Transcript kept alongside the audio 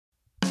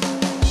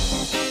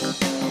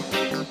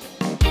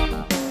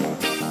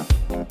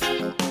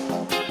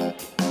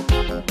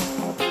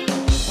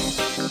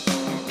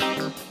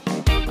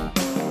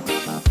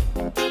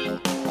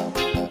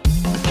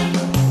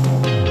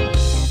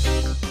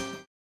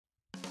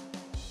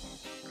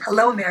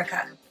Hello,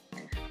 America.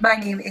 My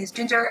name is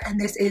Ginger, and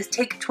this is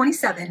take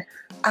 27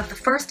 of the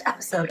first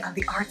episode of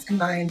the Arts and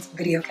Minds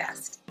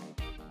videocast.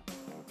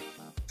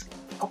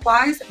 A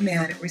wise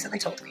man recently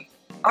told me,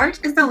 art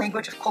is the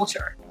language of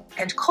culture,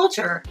 and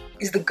culture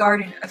is the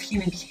garden of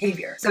human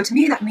behavior. So to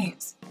me, that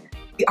means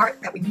the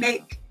art that we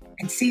make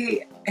and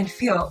see and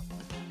feel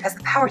has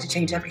the power to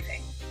change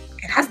everything.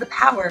 It has the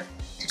power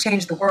to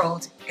change the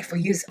world if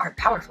we use art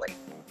powerfully.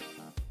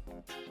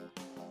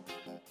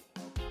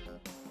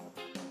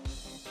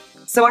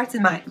 So Arts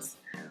and Minds,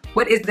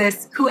 what is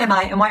this? Who am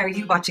I? And why are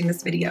you watching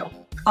this video?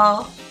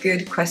 All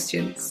good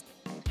questions.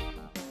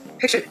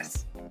 Picture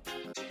this.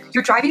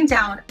 You're driving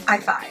down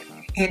I-5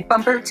 in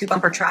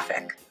bumper-to-bumper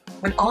traffic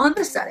when all of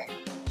a sudden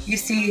you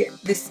see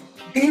this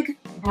big,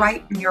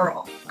 bright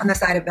mural on the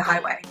side of the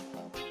highway.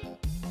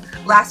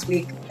 Last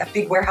week, that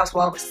big warehouse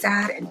wall was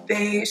sad and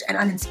beige and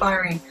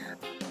uninspiring,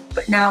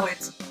 but now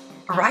it's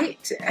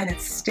bright and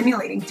it's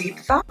stimulating deep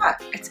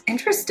thought. It's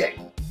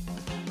interesting.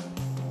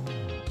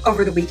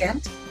 Over the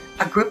weekend,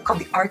 a group called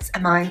the Arts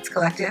and Minds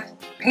Collective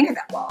painted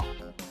that wall.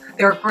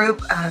 They're a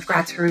group of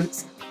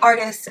grassroots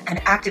artists and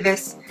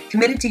activists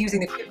committed to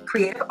using the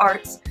creative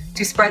arts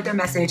to spread their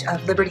message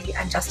of liberty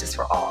and justice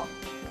for all.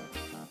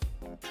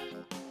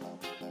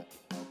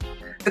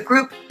 The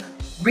group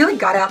really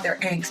got out their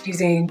angst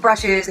using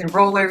brushes and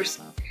rollers.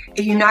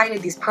 It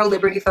united these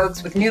pro-liberty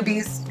folks with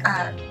newbies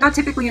not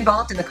typically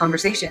involved in the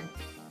conversation.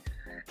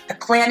 The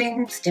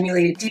planning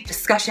stimulated deep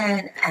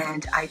discussion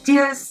and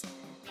ideas,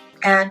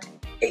 and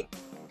it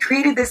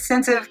created this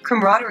sense of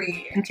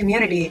camaraderie and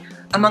community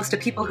amongst the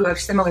people who have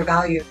similar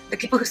value. The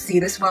people who see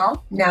this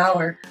well now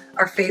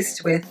are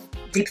faced with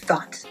deep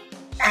thought.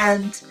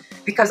 And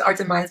because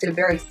Arts and Minds did a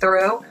very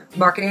thorough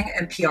marketing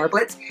and PR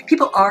blitz,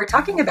 people are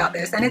talking about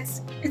this, and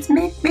it's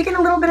making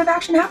a little bit of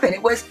action happen.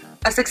 It was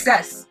a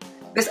success.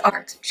 This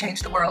art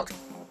changed the world,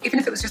 even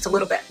if it was just a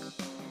little bit.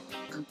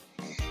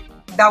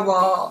 That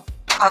wall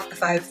off the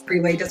 5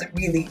 freeway doesn't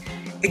really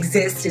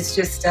exist. It's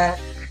just a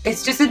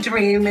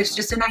dream. It's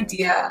just an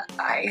idea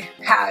I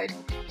had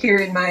here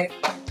in my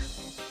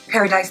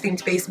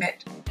paradise-themed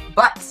basement.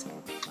 But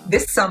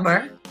this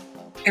summer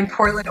in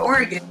Portland,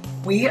 Oregon,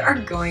 we are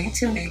going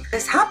to make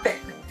this happen.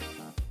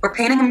 We're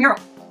painting a mural.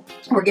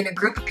 We're getting a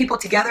group of people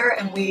together,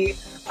 and we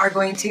are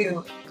going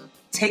to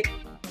take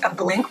a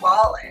blank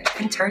wall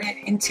and turn it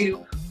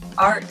into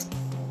art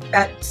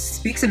that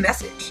speaks a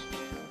message.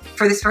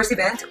 For this first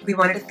event, we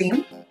wanted a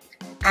theme,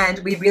 and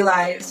we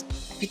realized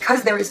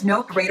because there is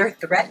no greater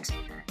threat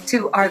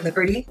to our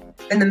liberty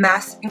than the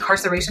mass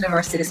incarceration of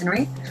our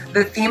citizenry,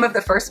 the theme of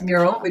the first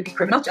mural would be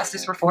criminal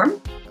justice reform.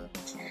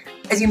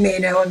 As you may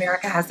know,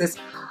 America has this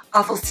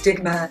awful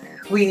stigma.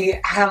 We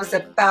house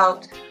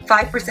about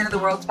 5% of the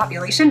world's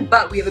population,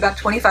 but we have about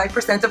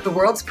 25% of the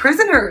world's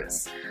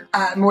prisoners.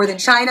 More than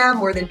China,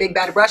 more than Big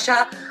Bad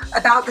Russia,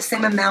 about the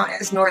same amount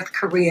as North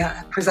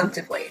Korea,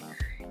 presumptively.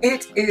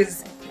 It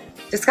is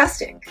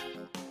disgusting.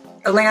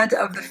 The land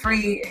of the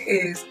free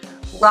is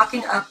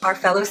locking up our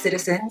fellow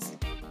citizens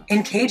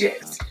in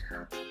cages,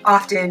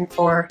 often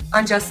for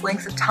unjust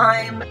lengths of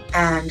time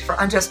and for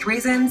unjust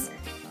reasons.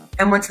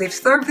 And once they've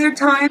served their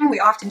time, we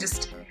often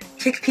just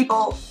kick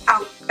people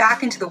out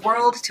back into the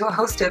world to a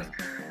host of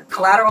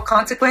collateral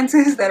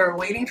consequences that are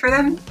waiting for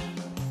them.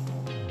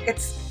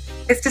 It's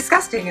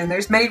disgusting, and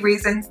there's many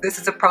reasons this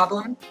is a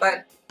problem,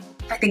 but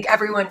I think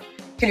everyone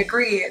can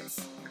agree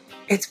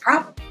it's a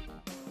problem.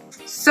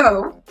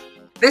 So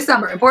this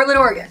summer in Portland,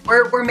 Oregon,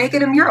 we're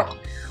making a mural.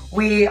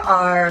 We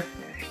are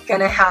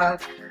gonna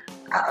have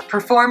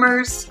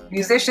performers,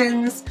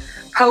 musicians,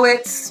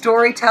 poets,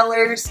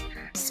 storytellers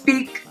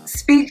speak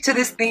to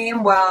this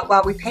theme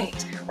while we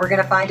paint. We're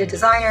gonna find a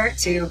designer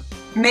to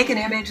make an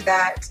image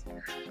that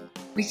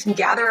we can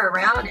gather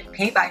around and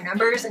paint by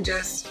numbers and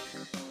just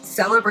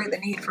celebrate the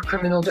need for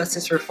criminal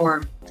justice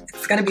reform.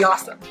 It's gonna be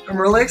awesome.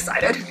 I'm really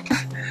excited.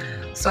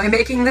 So I'm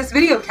making this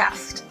video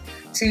cast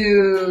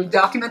to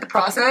document the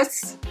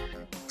process,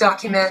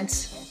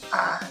 document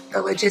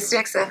the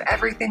logistics of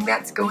everything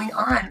that's going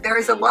on. There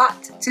is a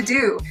lot to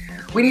do.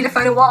 We need to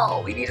find a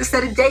wall. We need to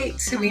set a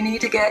date. We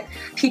need to get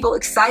people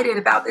excited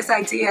about this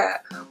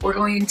idea. We're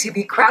going to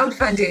be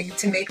crowdfunding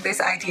to make this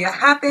idea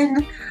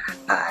happen.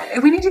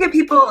 And we need to get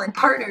people and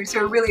partners who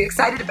are really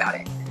excited about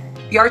it.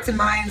 The Arts and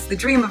Minds, the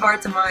dream of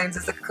Arts and Minds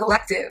is a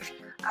collective.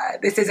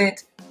 This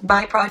isn't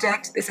my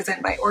project. This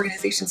isn't my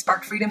organization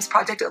Spark Freedom's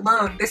project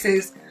alone. This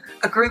is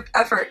a group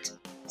effort.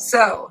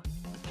 So,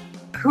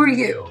 who are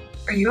you?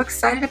 Are you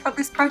excited about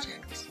this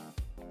project?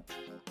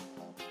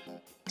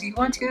 Do you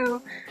want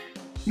to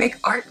make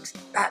art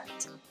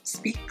that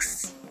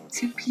speaks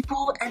to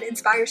people and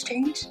inspires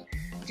change?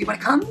 Do you want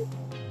to come?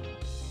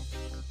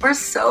 We're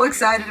so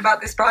excited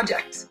about this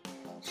project,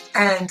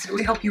 and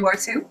we hope you are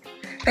too.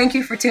 Thank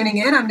you for tuning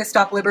in. I'm going to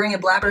stop libbering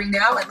and blabbering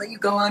now and let you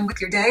go on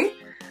with your day.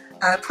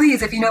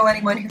 Please, if you know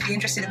anyone who'd be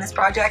interested in this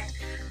project,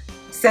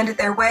 send it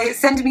their way.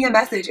 Send me a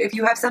message if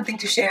you have something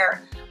to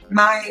share.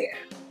 My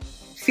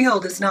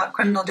field is not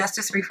criminal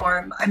justice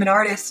reform. I'm an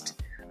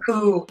artist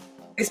who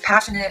is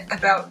passionate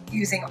about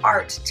using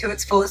art to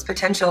its fullest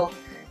potential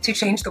to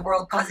change the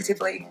world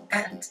positively,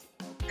 and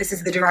this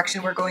is the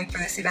direction we're going for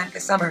this event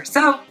this summer.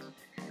 So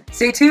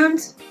stay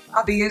tuned.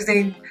 I'll be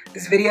using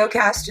this video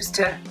cast just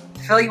to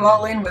fill you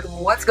all in with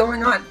what's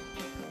going on.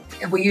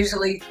 And we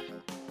usually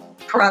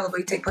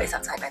probably take place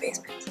outside my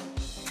basement.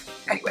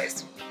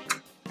 Anyways,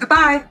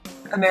 goodbye,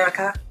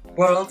 America,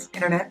 world,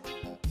 internet.